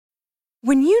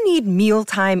When you need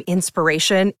mealtime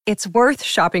inspiration, it's worth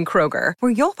shopping Kroger,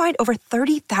 where you'll find over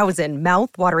 30,000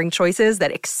 mouth-watering choices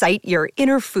that excite your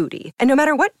inner foodie. And no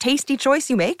matter what tasty choice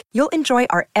you make, you'll enjoy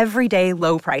our everyday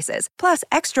low prices, plus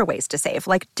extra ways to save,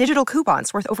 like digital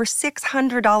coupons worth over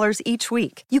 $600 each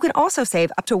week. You can also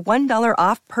save up to $1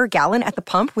 off per gallon at the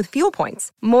pump with fuel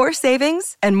points. More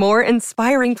savings and more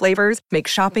inspiring flavors make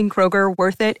shopping Kroger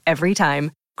worth it every time.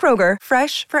 Kroger,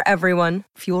 fresh for everyone.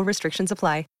 Fuel restrictions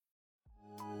apply.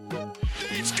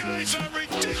 These guys are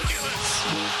ridiculous.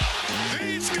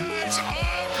 These guys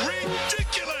are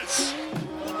ridiculous.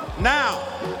 Now,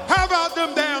 how about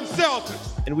them damn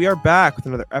Celtics? And we are back with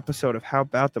another episode of How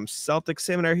About Them Celtics.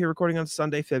 Sam and I are here recording on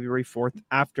Sunday, February 4th,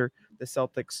 after the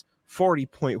Celtics'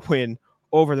 40-point win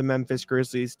over the Memphis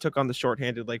Grizzlies. Took on the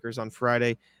shorthanded Lakers on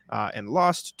Friday and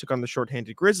lost. Took on the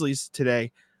shorthanded Grizzlies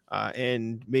today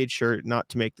and made sure not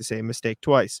to make the same mistake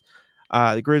twice.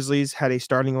 The Grizzlies had a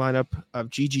starting lineup of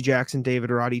Gigi Jackson, David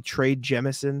Roddy, Trey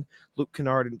Jemison, Luke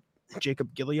Kennard, and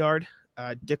Jacob Gilliard.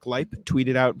 Dick Leip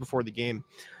tweeted out before the game.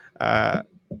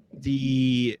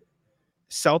 The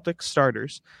Celtics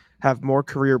starters have more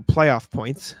career playoff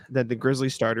points than the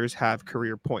Grizzlies starters have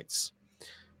career points,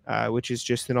 which is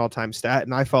just an all-time stat.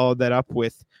 And I followed that up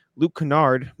with Luke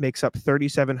Kennard makes up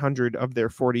 3,700 of their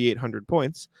 4,800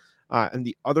 points. And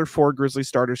the other four Grizzlies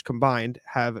starters combined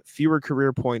have fewer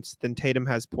career points than Tatum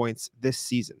has points this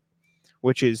season,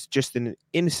 which is just an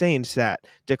insane stat.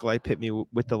 Dick Light hit me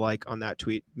with the like on that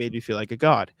tweet, made me feel like a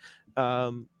god.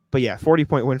 But yeah,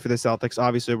 40-point win for the Celtics.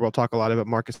 Obviously, we'll talk a lot about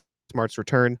Marcus Smart's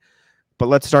return, but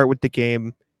let's start with the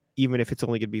game, even if it's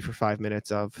only going to be for 5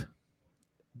 minutes of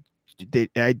they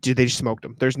just smoked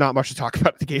them. There's not much to talk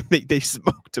about the game. They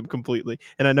smoked them completely.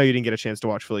 And I know you didn't get a chance to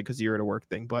watch Philly because you're at a work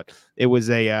thing, but it was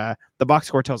the box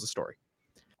score tells a story.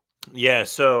 Yeah,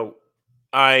 so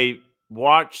I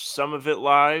watched some of it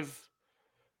live,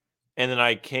 and then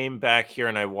I came back here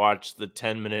and I watched the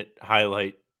 10-minute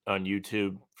highlight on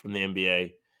YouTube from the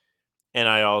NBA, and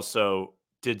I also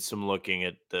did some looking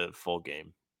at the full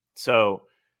game. So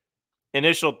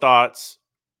initial thoughts,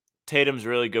 Tatum's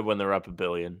really good when they're up a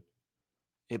billion,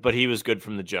 but he was good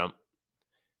from the jump.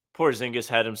 Porzingis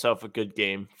had himself a good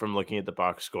game from looking at the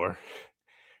box score.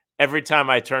 Every time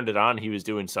I turned it on, he was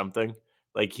doing something.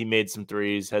 Like he made some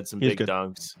threes, had some big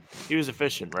dunks. He was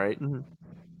efficient, right? Mm-hmm.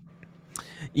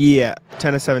 Yeah,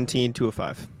 10 of 17, 2 of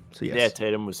 5. So yes. Yeah,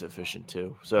 Tatum was efficient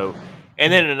too. So,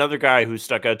 and then another guy who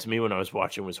stuck out to me when I was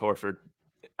watching was Horford.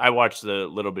 I watched the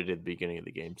little bit at the beginning of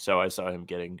the game, so I saw him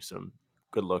getting some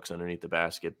good looks underneath the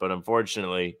basket. But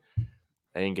unfortunately,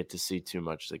 I didn't get to see too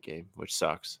much of the game, which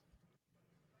sucks.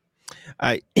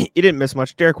 He didn't miss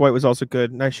much. Derek White was also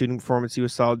good. Nice shooting performance. He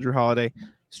was solid. Drew Holiday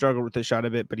struggled with the shot a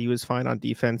bit, but he was fine on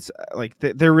defense.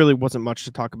 There really wasn't much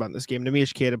to talk about in this game.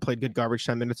 Namish Kid played good garbage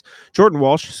 10 minutes. Jordan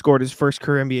Walsh scored his first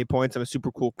career NBA points on a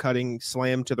super cool cutting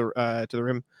slam to the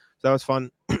rim. So that was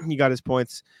fun. He got his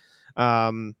points.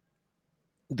 The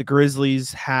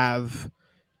Grizzlies have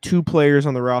 2 players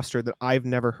on the roster that I've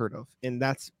never heard of, and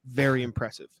that's very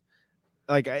impressive.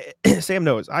 Sam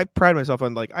knows, I pride myself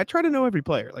on I try to know every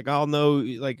player. I'll know,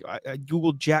 I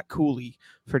Googled Jack Cooley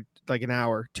for an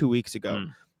hour 2 weeks ago.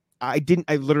 I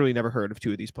literally never heard of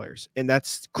 2 of these players, and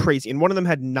that's crazy. And one of them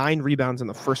had 9 rebounds in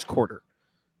the first quarter.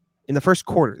 I would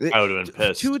have been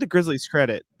pissed. To the Grizzlies'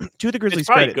 credit, good.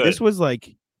 this was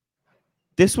like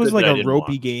a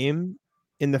ropey game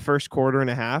in the first quarter and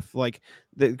a half.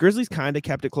 The Grizzlies kind of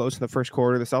kept it close in the first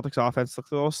quarter. The Celtics offense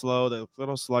looked a little slow. They looked a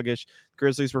little sluggish. The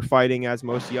Grizzlies were fighting as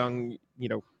most young,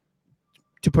 to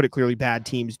put it clearly, bad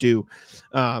teams do.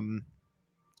 Towson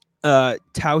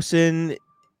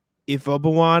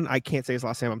Ivobawan, I can't say his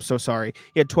last name. I'm so sorry.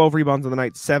 He had 12 rebounds on the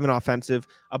night, 7 offensive.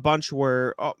 A bunch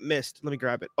were, missed. Let me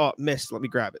grab it. Missed. Let me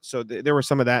grab it. So there was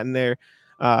some of that in there.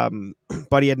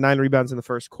 But he had 9 rebounds in the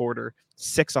first quarter,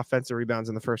 6 offensive rebounds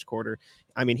in the first quarter.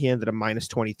 I mean, he ended up minus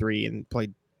 23 and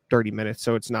played 30 minutes.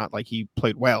 So it's not like he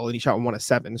played well, and he shot 1 of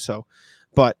 7. So,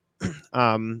 but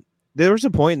there was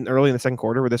a point early in the second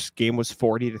quarter where this game was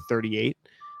 40-38.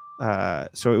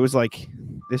 So it was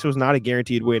this was not a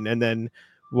guaranteed win. And then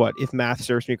if math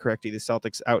serves me correctly, the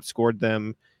Celtics outscored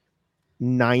them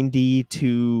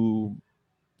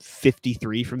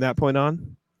 90-53 from that point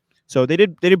on. So they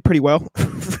did pretty well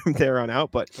from there on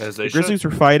out, but the Grizzlies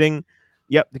were fighting.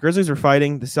 Yep, the Grizzlies were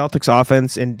fighting. The Celtics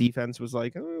offense and defense was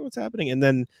what's happening? And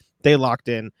then they locked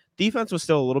in. Defense was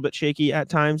still a little bit shaky at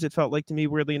times, it felt like to me,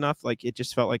 weirdly enough. It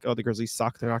just felt like, the Grizzlies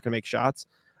suck. They're not going to make shots.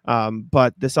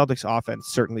 But the Celtics offense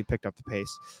certainly picked up the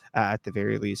pace at the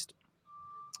very least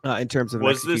in terms of an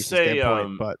execution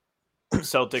standpoint.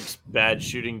 Celtics bad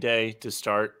shooting day to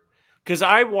start? Because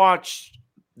I watched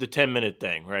the 10-minute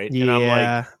thing, right? And I'm like,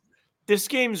 Yeah. this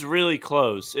game's really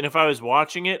close. And if I was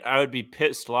watching it, I would be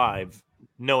pissed live,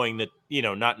 knowing that,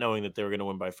 not knowing that they were going to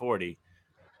win by 40.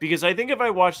 Because I think if I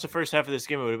watched the first half of this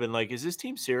game, it would have been like, is this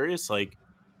team serious? Like,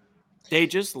 they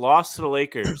just lost to the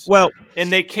Lakers. Well,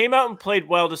 And they came out and played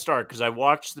well to start because I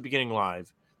watched the beginning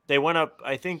live. They went up,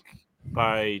 I think,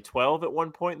 by 12 at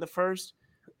one point in the first.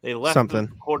 They left the something.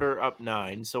 quarter up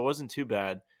 9, so it wasn't too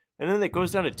bad. And then it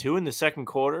goes down to 2 in the second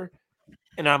quarter.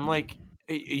 And I'm like,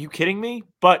 are you kidding me?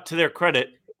 But to their credit,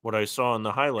 what I saw on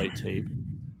the highlight tape,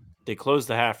 they closed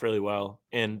the half really well.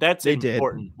 And that's They did.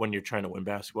 important when you're trying to win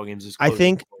basketball games is I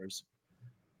closing think scores.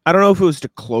 I don't know if it was to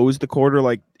close the quarter,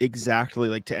 like exactly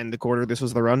like to end the quarter. This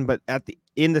was the run, but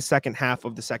in the second half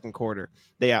of the second quarter,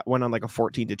 they went on like a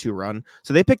 14-2 run.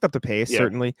 So they picked up the pace. Yeah.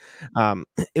 Certainly.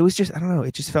 It was just, I don't know.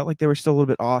 It just felt like they were still a little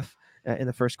bit off in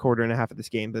the first quarter and a half of this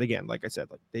game. But again, like I said,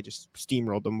 like they just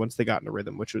steamrolled them once they got in a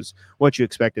rhythm, which was what you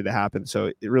expected to happen. So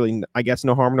it really, I guess,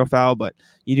 no harm, no foul, but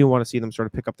you do want to see them sort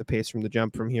of pick up the pace from the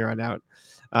jump from here on out.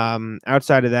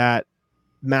 Outside of that,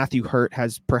 Matthew Hurt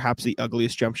has perhaps the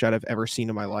ugliest jump shot I've ever seen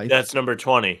in my life. That's number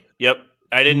 20. Yep.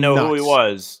 I didn't know who he Nuts.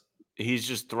 was. He's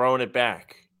just throwing it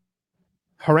back.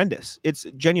 Horrendous. It's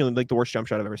genuinely like the worst jump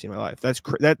shot I've ever seen in my life.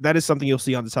 That is something you'll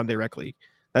see on the Sunday Rec League.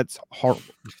 That's horrible.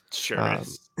 Sure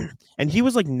is. And he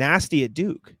was like nasty at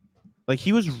Duke. Like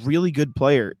he was really good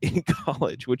player in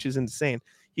college, which is insane.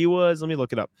 He was, let me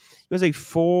look it up. He was a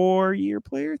 2-year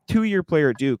player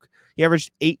at Duke. He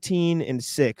averaged 18 and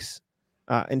 6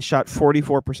 and shot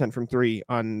 44% from 3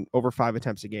 on over 5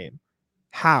 attempts a game.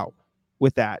 How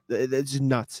with that? It's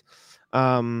nuts.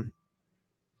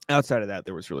 Outside of that,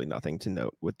 there was really nothing to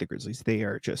note with the Grizzlies. They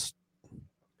are just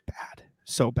bad,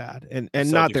 so bad, and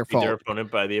not their fault. Their opponent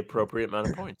by the appropriate amount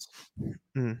of points.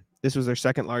 This was their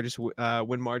second largest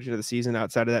win margin of the season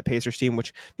outside of that Pacers team,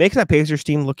 which makes that Pacers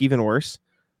team look even worse,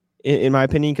 in my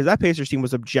opinion, because that Pacers team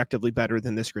was objectively better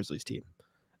than this Grizzlies team.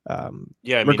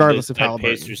 Regardless of how that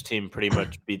Pacers team pretty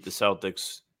much beat the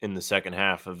Celtics in the second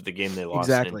half of the game they lost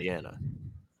in Indiana.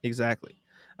 Exactly.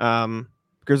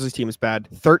 Grizzlies team is bad.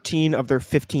 13 of their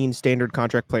 15 standard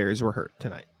contract players were hurt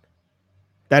tonight.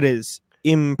 That is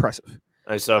impressive.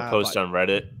 I saw a post on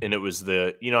Reddit, and it was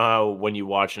you know how when you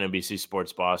watch an NBC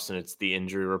Sports Boston, it's the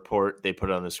injury report. They put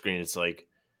it on the screen. It's like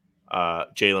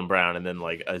Jaylen Brown and then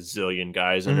like a zillion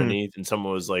guys underneath. And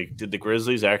someone was like, did the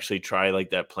Grizzlies actually try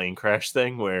like that plane crash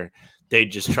thing where they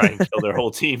just try and kill their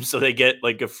whole team so they get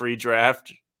like a free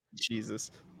draft?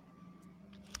 Jesus.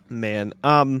 Man.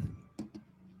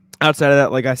 Outside of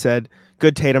that, like I said,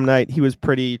 good Tatum night. He was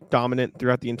pretty dominant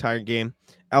throughout the entire game.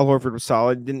 Al Horford was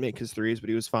solid. Didn't make his threes, but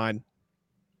he was fine.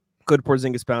 Good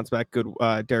Porzingis bounce back. Good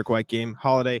Derek White game.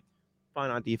 Holiday,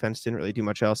 fine on defense. Didn't really do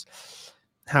much else.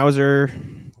 Hauser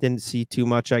didn't see too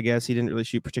much, I guess. He didn't really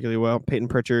shoot particularly well. Peyton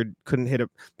Pritchard couldn't hit it.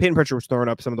 Peyton Pritchard was throwing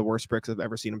up some of the worst bricks I've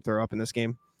ever seen him throw up in this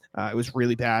game. It was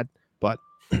really bad, but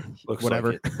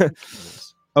whatever. Like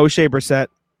O'Shea Brissett,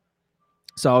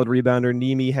 solid rebounder.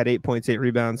 Nemi had 8 points, 8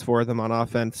 rebounds, 4 of them on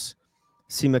offense.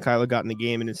 C. Mikhailo got in the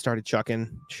game and it started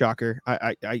chucking. Shocker.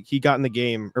 He got in the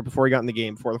game, or before he got in the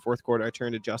game, before the fourth quarter, I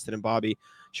turned to Justin and Bobby.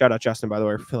 Shout out Justin, by the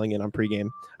way, for filling in on pregame.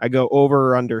 I go over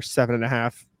or under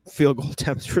 7.5 field goal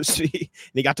attempts for C, and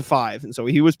he got to 5. And so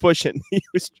he was pushing. He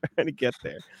was trying to get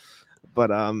there. But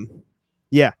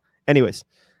yeah. Anyways,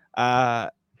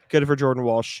 good for Jordan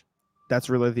Walsh. That's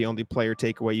really the only player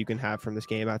takeaway you can have from this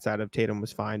game outside of Tatum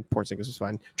was fine. Porzingis was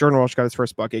fine. Jordan Walsh got his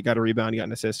first bucket, got a rebound, he got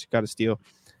an assist, got a steal.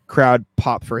 Crowd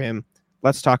pop for him.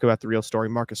 Let's talk about the real story.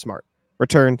 Marcus Smart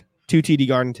returned to TD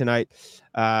Garden tonight.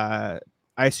 I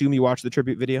assume you watched the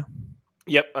tribute video?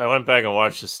 Yep, I went back and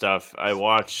watched the stuff. I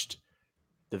watched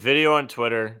the video on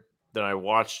Twitter, then I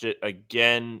watched it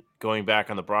again going back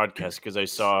on the broadcast because I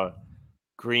saw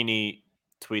Greeny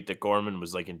tweet that Gorman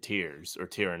was like in tears or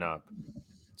tearing up.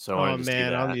 So I wanted to see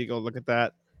that. I'll need to go look at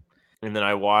that. And then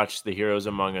I watched the Heroes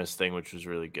Among Us thing, which was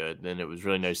really good. And it was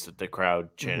really nice that the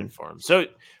crowd chanted for him. So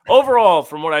overall,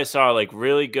 from what I saw, like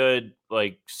really good,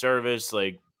 like service,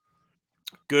 like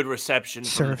good reception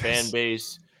from the fan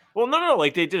base. Well, no,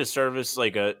 like they did a service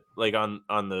like on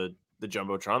the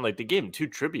Jumbotron. Like they gave him 2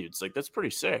 tributes. Like that's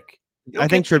pretty sick. I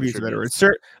think tribute's a better word.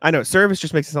 I know service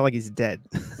just makes it sound like he's dead.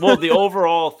 Well, the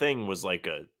overall thing was like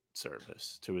a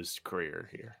service to his career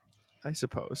here, I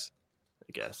suppose.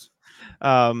 I guess.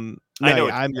 I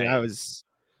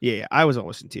was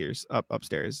almost in tears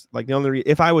upstairs. Like the only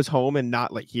if I was home and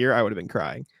not like here, I would have been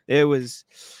crying. It was,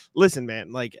 listen,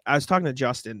 man. Like I was talking to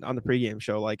Justin on the pregame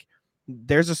show. Like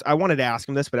I wanted to ask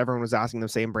him this, but everyone was asking the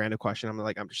same brand of question. I'm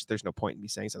like, there's no point in me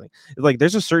saying something. Like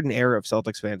there's a certain era of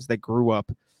Celtics fans that grew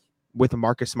up with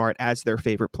Marcus Smart as their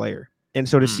favorite player. And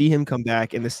so to see him come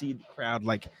back and to see the crowd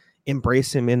like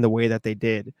embrace him in the way that they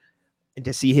did, and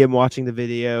to see him watching the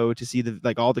video, to see the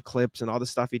like all the clips and all the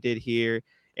stuff he did here,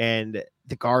 and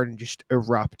the garden just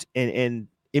erupt. And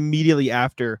immediately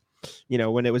after,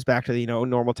 when it was back to the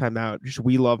normal timeout, just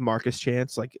 "We love Marcus"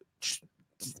 chants, like just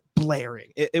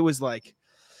blaring. It was like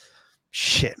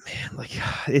shit, man. Like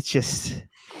it's just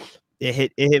it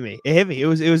hit me. It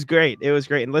was great. It was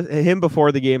great. And him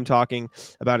before the game talking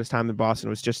about his time in Boston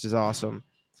was just as awesome.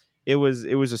 It was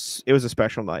a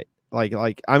special night.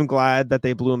 Like I'm glad that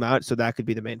they blew him out, so that could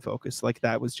be the main focus. Like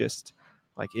that was just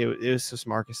like it was just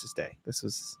Marcus's day. It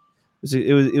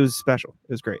was special.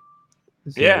 It was great. It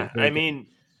was Yeah, very I good. mean,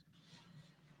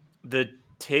 the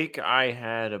take I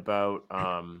had about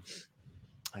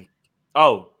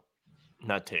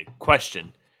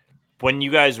question. When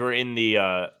you guys were in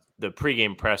the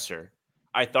pregame presser,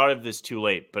 I thought of this too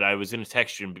late, but I was going to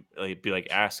text you and be like,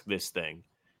 ask this thing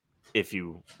if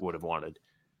you would have wanted.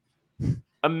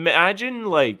 Not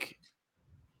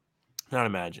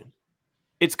imagine.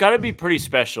 It's got to be pretty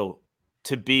special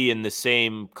to be in the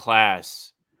same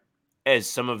class as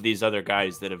some of these other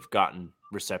guys that have gotten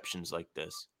receptions like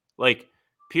this. Like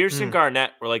Pierce and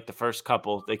Garnett were like the first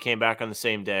couple. They came back on the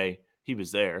same day. He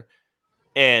was there.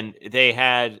 And they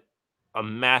had a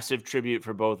massive tribute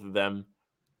for both of them.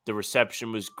 The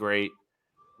reception was great.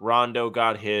 Rondo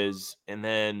got his. And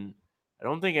then I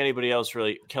don't think anybody else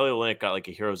really. Kelly Olynyk got like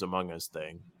a Heroes Among Us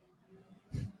thing.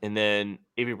 And then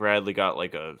Avery Bradley got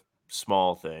like a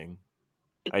small thing.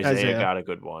 Isaiah got a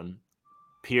good one.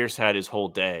 Pierce had his whole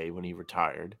day when he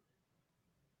retired.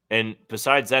 And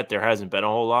besides that, there hasn't been a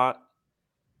whole lot.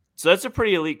 So that's a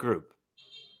pretty elite group.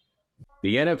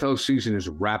 The NFL season is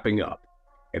wrapping up,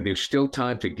 and there's still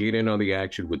time to get in on the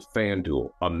action with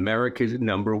FanDuel, America's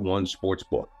 #1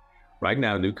 sportsbook. Right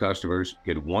now, new customers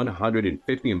get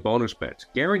 $150 in bonus bets,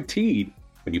 guaranteed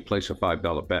when you place a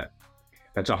 $5 bet.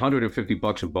 That's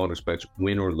 $150 in bonus bets,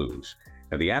 win or lose.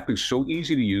 Now, the app is so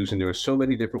easy to use, and there are so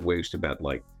many different ways to bet,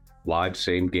 like live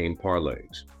same-game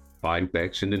parlays, find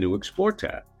bets in the new Explore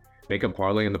tab, make a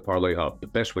parlay in the Parlay Hub, the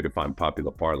best way to find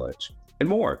popular parlays, and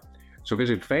more. So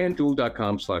visit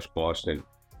FanDuel.com/Boston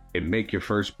and make your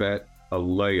first bet a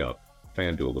layup.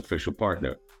 FanDuel, official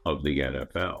partner of the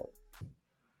NFL.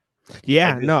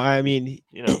 Yeah, no, I mean,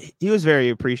 he was very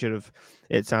appreciative.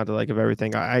 It sounded like of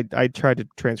everything. I tried to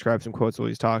transcribe some quotes while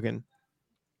he was talking.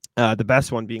 The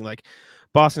best one being like,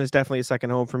 Boston is definitely a second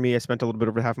home for me. I spent a little bit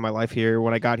over half of my life here.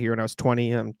 When I got here when I was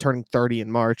 20, I'm turning 30 in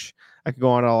March. I could go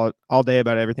on all day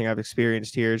about everything I've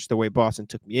experienced here. Just the way Boston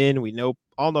took me in. We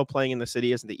all know playing in the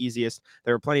city isn't the easiest.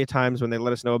 There were plenty of times when they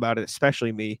let us know about it,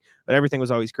 especially me, but everything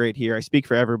was always great here. I speak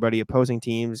for everybody, opposing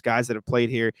teams, guys that have played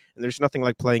here, and there's nothing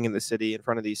like playing in the city in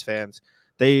front of these fans.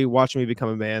 They watched me become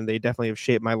a man. They definitely have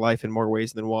shaped my life in more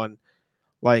ways than one.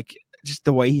 Like, just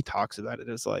the way he talks about it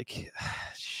is like,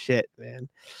 shit, man.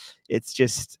 It's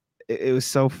just, it was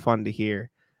so fun to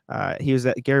hear.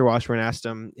 Gary Washburn asked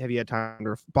him, have you had time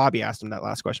to, Bobby asked him that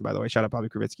last question, by the way. Shout out Bobby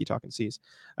Krivitsky, Talking C's.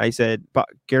 He said,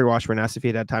 Gary Washburn asked if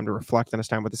he had time to reflect on his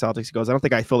time with the Celtics. He goes, I don't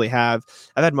think I fully have.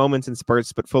 I've had moments in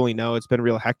spurts, but fully no. It's been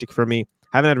real hectic for me.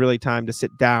 I haven't had really time to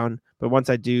sit down, but once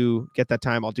I do get that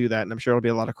time, I'll do that. And I'm sure it'll be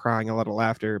a lot of crying, a lot of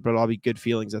laughter, but it'll all be good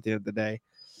feelings at the end of the day.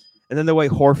 And then the way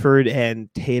Horford and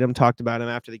Tatum talked about him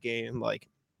after the game, like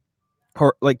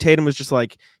Tatum was just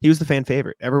like, he was the fan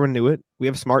favorite. Everyone knew it. We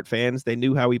have smart fans. They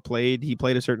knew how he played. He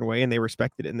played a certain way and they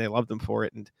respected it and they loved him for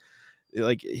it. And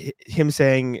like him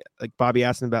saying, like Bobby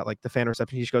asked him about like the fan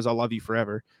reception, he just goes, I'll love you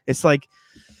forever. It's like,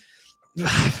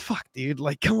 fuck, dude.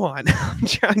 Like, come on. I'm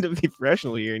trying to be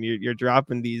professional here and you're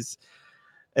dropping these.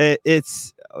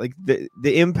 It's like the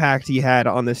impact he had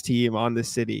on this team, on this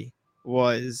city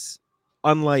was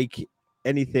unlike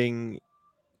anything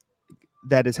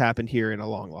that has happened here in a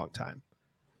long, long time.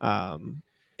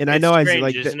 And I know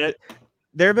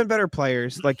there have been better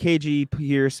players, like KG,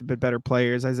 Pierce have been better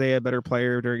players, Isaiah better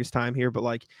player during his time here, but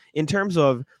like in terms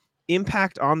of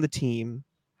impact on the team,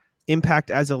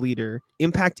 impact as a leader,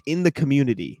 impact in the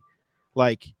community,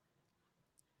 like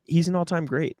he's an all-time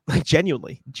great, like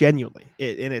genuinely.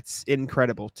 And it's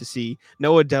incredible to see.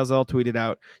 Noah Delzell tweeted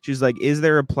out, she's like, is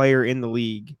there a player in the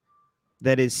league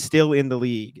that is still in the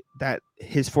league that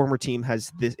his former team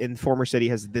has this in former city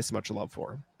has this much love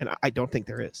for him? And I don't think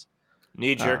there is.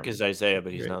 Knee jerk is Isaiah,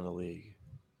 but he's not in the league.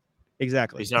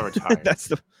 Exactly. He's not retired. But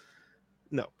that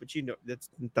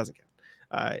doesn't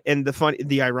count. And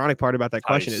the ironic part about that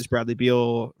question is Bradley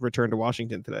Beal returned to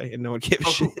Washington today and no one gives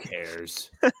a shit. Who cares?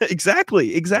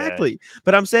 Exactly. Yeah.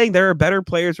 But I'm saying there are better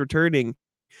players returning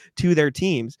to their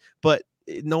teams, but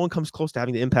no one comes close to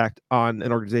having the impact on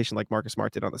an organization like Marcus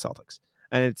Smart did on the Celtics.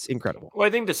 and it's incredible. Well,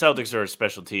 I think the Celtics are a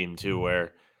special team too,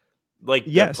 where like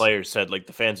the Yes, players said, like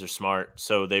the fans are smart,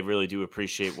 so they really do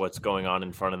appreciate what's going on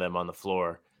in front of them on the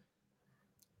floor.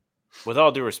 With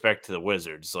all due respect to the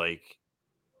Wizards, like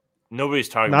nobody's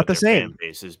talking not about the their fan same.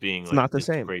 base as being It's like not the this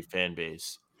same. great fan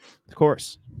base. Of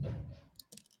course.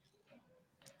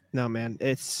 No, man,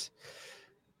 it's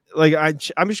like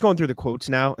I'm just going through the quotes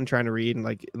now and trying to read and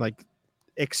like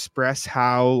express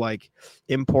how like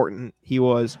important he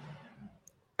was.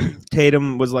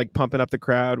 Tatum was like pumping up the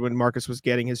crowd when Marcus was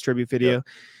getting his tribute video.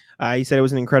 Yep. He said it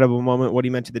was an incredible moment. What he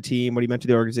meant to the team, what he meant to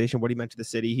the organization, what he meant to the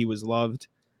city. He was loved.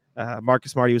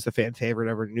 Marcus Smart, he was the fan favorite.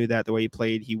 Everyone knew that. The way he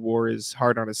played, he wore his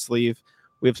heart on his sleeve.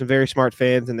 We have some very smart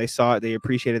fans, and they saw it. They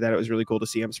appreciated that. It was really cool to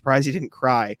see. I'm surprised he didn't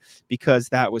cry because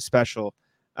that was special.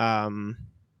 I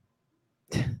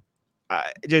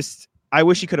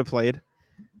wish he could have played,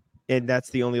 and that's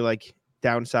the only like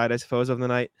downside, I suppose, of the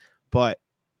night. But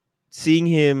seeing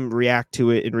him react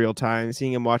to it in real time,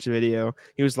 seeing him watch the video,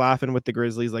 he was laughing with the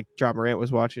Grizzlies, like John Morant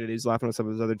was watching it. He was laughing with some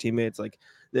of his other teammates. Like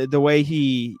the way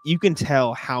you can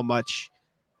tell how much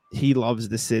he loves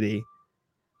the city.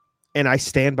 And I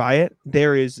stand by it.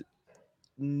 There is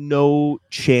no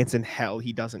chance in hell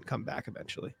he doesn't come back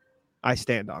eventually. I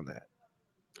stand on that.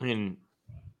 I mean,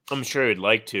 I'm sure he'd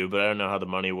like to, but I don't know how the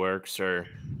money works, or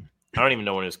I don't even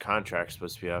know when his contract's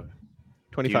supposed to be up.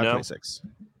 25, know? 26.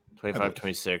 25,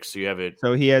 26. So you have it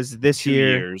So he has this 2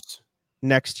 year, years.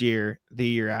 next year, the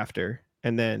year after,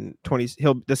 and then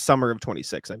the summer of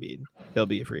 26. I mean, he'll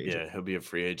be a free agent. Yeah, he'll be a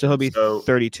free agent. So he'll be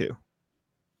 32.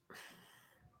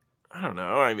 I don't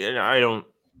know. I mean,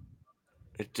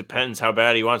 it depends how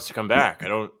bad he wants to come back. I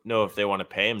don't know if they want to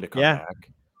pay him to come back.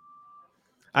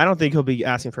 I don't think he'll be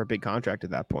asking for a big contract at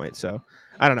that point. So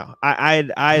I don't know.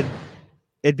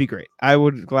 It'd be great. I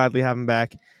would gladly have him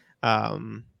back.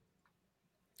 I'm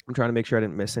trying to make sure I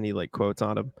didn't miss any like quotes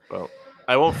on him. Well,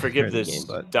 I won't forgive during the this game,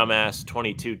 but dumbass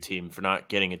 22 team for not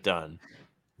getting it done.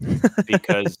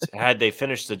 Because had they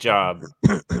finished the job,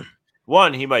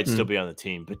 one, he might still be on the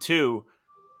team, but two,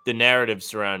 the narrative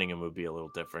surrounding him would be a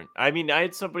little different. I mean, I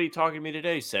had somebody talking to me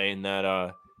today saying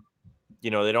that, they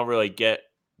don't really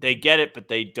they get it, but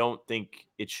they don't think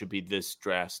it should be this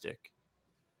drastic.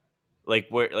 Like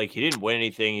he didn't win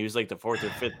anything. He was like the 4th or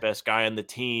 5th best guy on the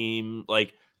team.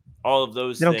 Like all of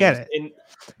those they things. don't get it. And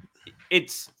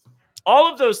it's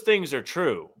all of those things are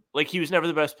true. Like he was never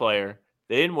the best player.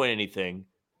 They didn't win anything.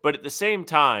 But at the same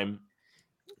time,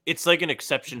 it's like an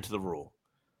exception to the rule.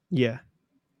 Yeah.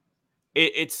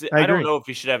 I don't know if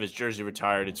he should have his jersey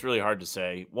retired. It's really hard to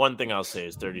say. One thing I'll say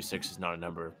is 36 is not a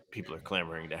number people are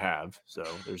clamoring to have. So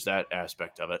there's that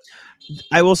aspect of it.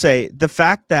 I will say the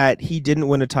fact that he didn't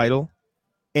win a title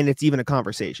and it's even a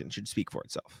conversation should speak for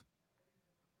itself.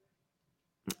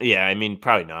 Yeah, I mean,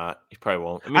 probably not. He probably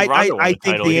won't. I mean, Rondo won I the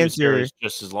think title. the He was answer there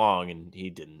just as long, and he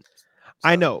didn't. So.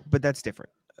 I know, but that's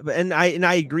different. And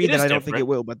I agree that I don't think it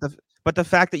will. But the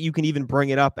fact that you can even bring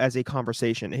it up as a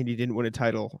conversation and he didn't win a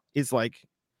title is like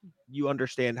you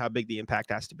understand how big the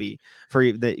impact has to be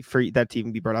for that to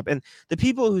even be brought up. And the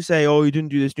people who say, "Oh, you didn't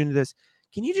do this,"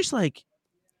 can you just like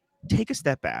take a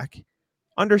step back?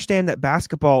 Understand that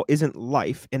basketball isn't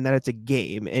life and that it's a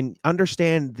game, and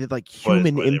understand the like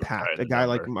human impact a guy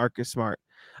like Marcus Smart.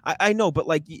 I know, but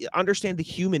like understand the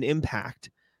human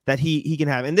impact that he can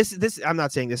have. And this I'm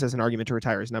not saying this as an argument to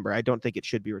retire his number. I don't think it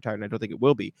should be retired, and I don't think it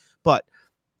will be. But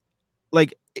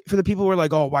like for the people who are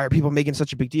like, oh, why are people making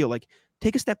such a big deal? Like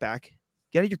take a step back,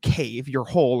 get out of your cave, your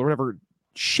hole, or whatever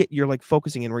shit you're like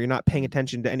focusing in where you're not paying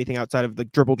attention to anything outside of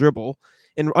like dribble,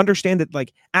 and understand that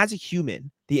like as a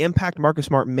human, the impact Marcus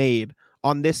Smart made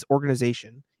on this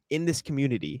organization, in this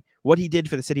community, what he did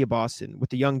for the city of Boston with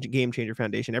the Young Game Changer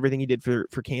Foundation, everything he did for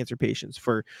cancer patients,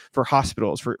 for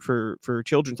hospitals, for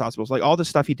children's hospitals, like all the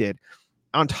stuff he did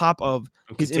on top of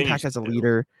his impact as a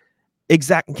leader.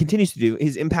 Exactly, continues to do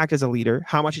his impact as a leader,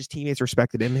 how much his teammates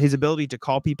respected him, his ability to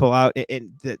call people out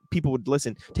and that people would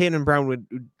listen. Tatum Brown would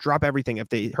drop everything if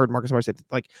they heard Marcus Smart say,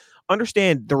 like,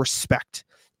 understand the respect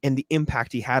and the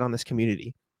impact he had on this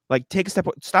community. Like, take a step,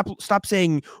 stop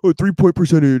saying, oh, 3-point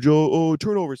percentage, oh,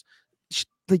 turnovers.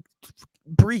 Like,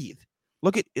 breathe.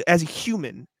 Look at as a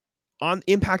human on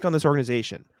impact on this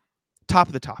organization, top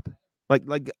of the top.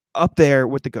 Like up there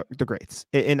with the greats.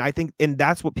 And I think, and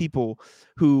that's what people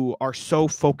who are so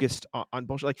focused on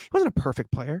bullshit, like he wasn't a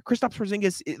perfect player. Kristaps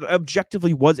Porzingis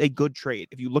objectively was a good trade.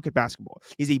 If you look at basketball,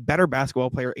 he's a better basketball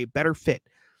player, a better fit,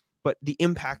 but the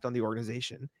impact on the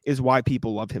organization is why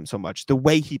people love him so much. The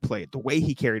way he played, the way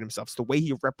he carried himself, the way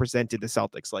he represented the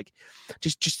Celtics. Like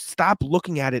just stop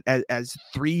looking at it as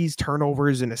threes,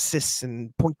 turnovers, and assists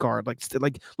and point guard. Like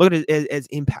look at it as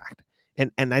impact.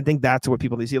 And I think that's what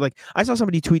people need to see. Like, I saw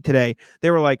somebody tweet today.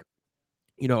 They were like,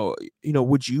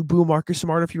 would you boo Marcus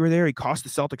Smart if you were there? He cost the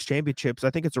Celtics championships. I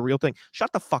think it's a real thing.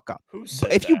 Shut the fuck up. Who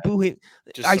said If you that? boo him,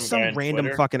 Just some guy some on random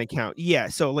Twitter? fucking account. Yeah.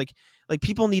 So like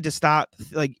people need to stop.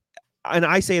 Like, and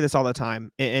I say this all the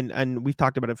time, and we've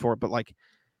talked about it before, but like,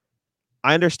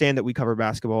 I understand that we cover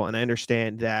basketball, and I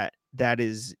understand that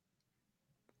is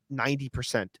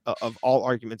 90% of all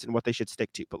arguments and what they should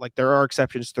stick to. But like, there are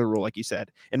exceptions to the rule, like you said,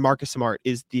 and Marcus Smart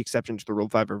is the exception to the rule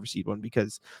if I've ever seen one,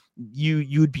 because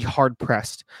you would be hard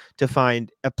pressed to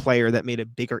find a player that made a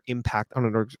bigger impact on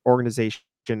an organization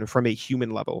from a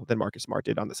human level than Marcus Smart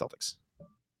did on the Celtics.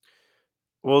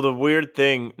 Well, the weird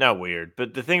thing, not weird,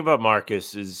 but the thing about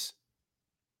Marcus is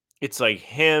it's like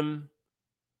him,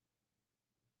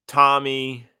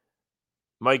 Tommy,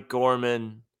 Mike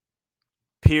Gorman,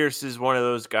 Pierce is one of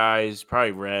those guys,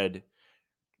 probably Red.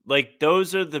 Like,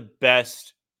 those are the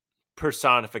best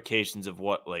personifications of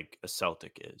what like a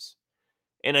Celtic is.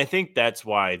 And I think that's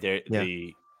why Yeah.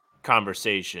 the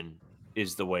conversation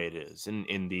is the way it is,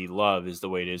 and the love is the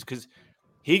way it is, because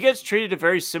he gets treated a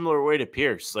very similar way to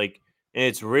Pierce. Like, and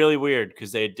it's really weird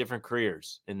because they had different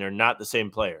careers and they're not the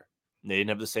same player. And they didn't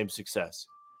have the same success.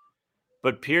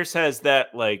 But Pierce has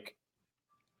that like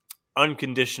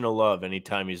unconditional love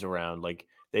anytime he's around. Like,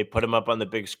 they put him up on the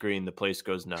big screen, the place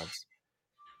goes nuts.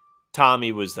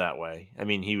 Tommy was that way. I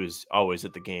mean, he was always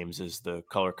at the games as the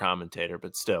color commentator,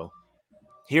 but still.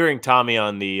 Hearing Tommy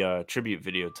on the tribute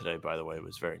video today, by the way,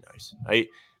 was very nice.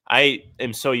 I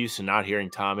am so used to not hearing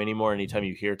Tommy anymore. Anytime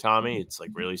you hear Tommy, it's like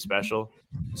really special.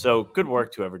 So good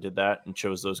work to whoever did that and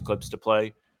chose those clips to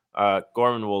play.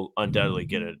 Gorman will undoubtedly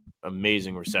get an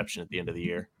amazing reception at the end of the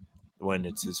year when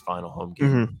it's his final home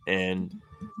game. And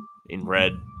in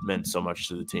Red meant so much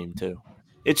to the team too.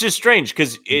 It's just strange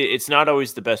because it's not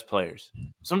always the best players.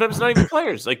 Sometimes it's not even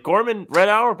players. Like Gorman, Red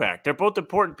Auerbach, they're both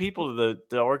important people to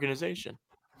the organization.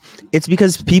 It's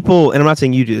because people, and I'm not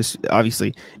saying you do this,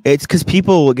 obviously, it's because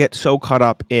people get so caught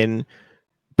up in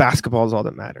basketball is all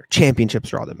that matter.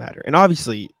 Championships are all that matter. And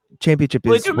obviously, championship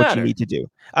is what you need to do.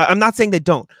 I'm not saying they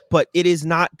don't, but it is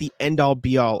not the end all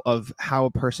be all of how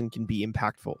a person can be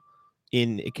impactful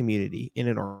in a community, in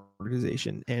an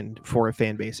organization, and for a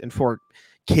fan base, and for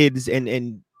kids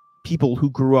and people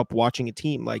who grew up watching a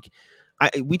team. Like,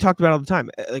 we talked about it all the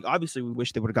time. Like, obviously, we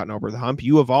wish they would have gotten over the hump.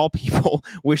 You, of all people,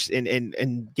 wish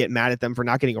and get mad at them for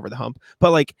not getting over the hump.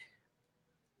 But like,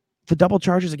 the double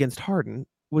charges against Harden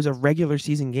was a regular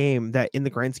season game that, in the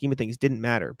grand scheme of things, didn't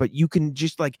matter. But you can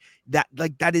just like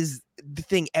that is the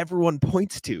thing everyone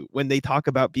points to when they talk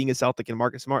about being a Celtic and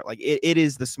Marcus Smart. Like, it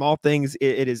is the small things.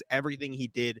 It is everything he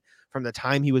did from the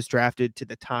time he was drafted to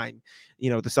the time, the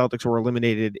Celtics were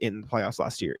eliminated in the playoffs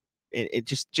last year. It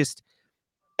just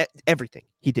everything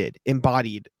he did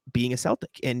embodied being a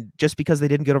Celtic. And just because they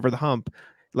didn't get over the hump,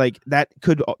 like, that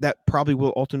probably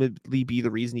will ultimately be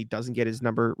the reason he doesn't get his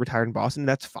number retired in Boston.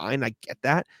 That's fine. I get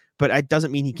that. But it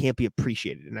doesn't mean he can't be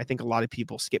appreciated. And I think a lot of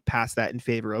people skip past that in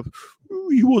favor of,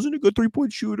 he wasn't a good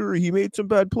 3-point shooter. He made some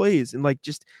bad plays. And like,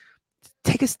 just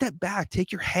take a step back,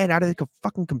 take your head out of like a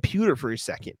fucking computer for a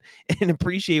second and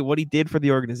appreciate what he did for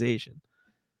the organization.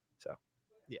 So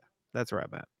yeah, that's where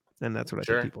I'm at. And that's what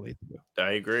I think people need to do.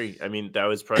 I agree. I mean, that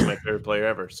was probably my favorite player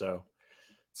ever. So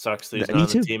sucks that he's not on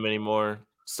the team anymore.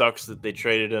 Sucks that they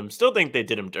traded him. Still think they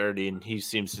did him dirty, and he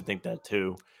seems to think that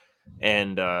too.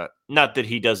 And not that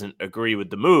he doesn't agree with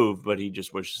the move, but he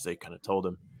just wishes they kind of told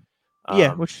him.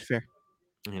 Yeah, which is fair.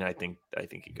 I mean, I think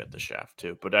he got the shaft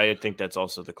too, but I think that's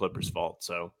also the Clippers' fault.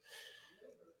 So,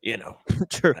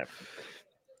 True.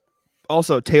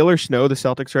 Also, Taylor Snow, the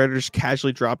Celtics writer, just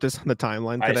casually dropped this on the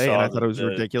timeline today, and I thought it was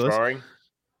ridiculous. Drawing?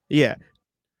 Yeah.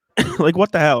 Like,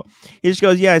 what the hell? He just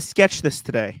goes, yeah, I sketched this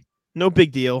today. No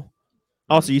big deal.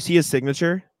 Also, you see his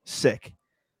signature? Sick.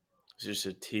 It's just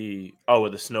a T. Oh,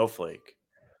 with a snowflake.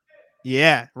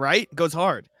 Yeah, right? Goes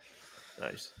hard.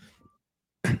 Nice.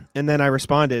 And then I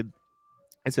responded.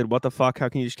 I said, what the fuck? How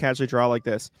can you just casually draw like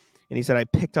this? And he said, I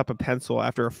picked up a pencil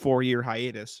after a 4-year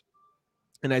hiatus.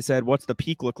 And I said, what's the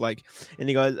peak look like? And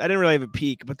he goes, I didn't really have a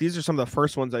peak, but these are some of the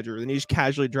first ones I drew. And he just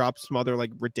casually dropped some other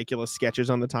like ridiculous sketches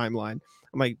on the timeline.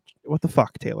 I'm like, what the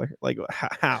fuck, Taylor? Like,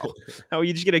 how are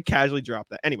you just gonna casually drop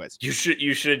that? Anyways, you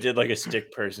should have did like a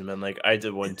stick person, man. Like, I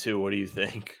did one too. What do you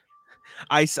think?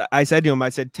 I said to him, I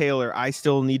said, Taylor, I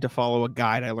still need to follow a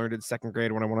guide I learned in 2nd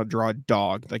grade when I want to draw a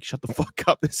dog. Like, shut the fuck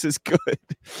up. This is good.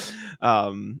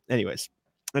 Anyways,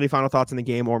 any final thoughts on the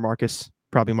game or Marcus?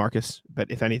 Probably Marcus, but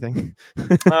if anything.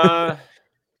 No,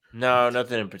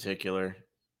 nothing in particular.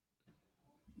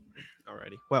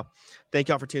 Alrighty. Well, thank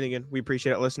y'all for tuning in. We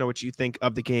appreciate it. Let us know what you think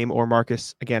of the game or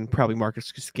Marcus. Again, probably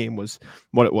Marcus, because the game was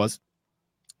what it was.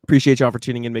 Appreciate y'all for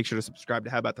tuning in. Make sure to subscribe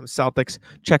to How About Them Celtics.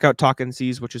 Check out Talkin'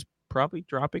 C's, which is probably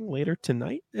dropping later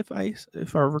tonight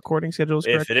if our recording schedule is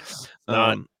correct. If it is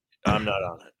not, I'm not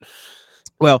on it.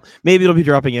 Well, maybe it'll be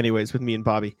dropping anyways with me and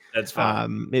Bobby. That's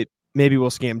fine. Maybe we'll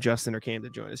scam Justin or Cam to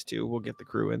join us too. We'll get the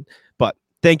crew in. But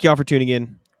thank y'all for tuning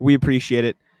in. We appreciate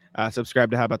it.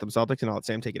 Subscribe to How About Them Celtics, and I'll let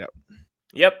Sam take it out.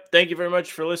 Yep. Thank you very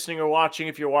much for listening or watching.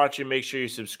 If you're watching, make sure you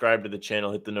subscribe to the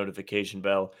channel, hit the notification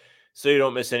bell so you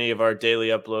don't miss any of our daily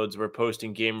uploads. We're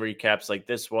posting game recaps like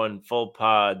this one, full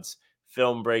pods,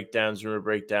 film breakdowns, rumor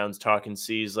breakdowns, talking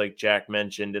C's like Jack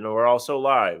mentioned, and we're also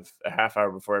live a half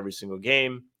hour before every single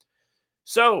game.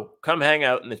 So come hang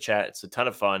out in the chat. It's a ton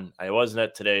of fun. I wasn't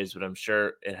at today's, but I'm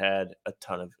sure it had a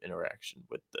ton of interaction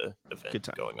with the event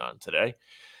going on today.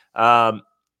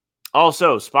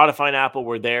 Also, Spotify and Apple,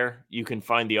 we're there. You can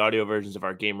find the audio versions of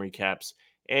our game recaps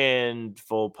and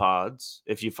full pods.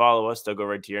 If you follow us, they'll go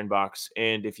right to your inbox.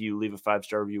 And if you leave a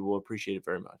 5-star review, we'll appreciate it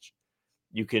very much.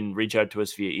 You can reach out to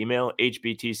us via email,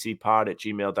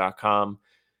 hbtcpod@gmail.com.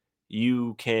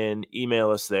 You can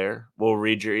email us there. We'll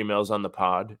read your emails on the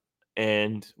pod,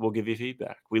 and we'll give you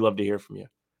feedback. We love to hear from you.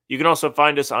 You can also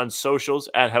find us on socials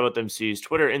at How About Them C's,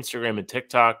 Twitter, Instagram, and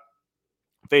TikTok.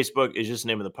 Facebook is just the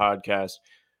name of the podcast.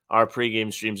 Our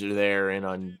pregame streams are there and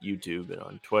on YouTube and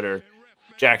on Twitter.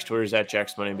 Jack's Twitter is at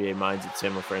Jack's Money NBA. Mine's at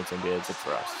Sam LaFrance NBA. That's it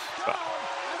for us. Bye.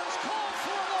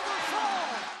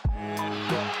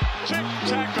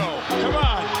 Tic-tac-toe.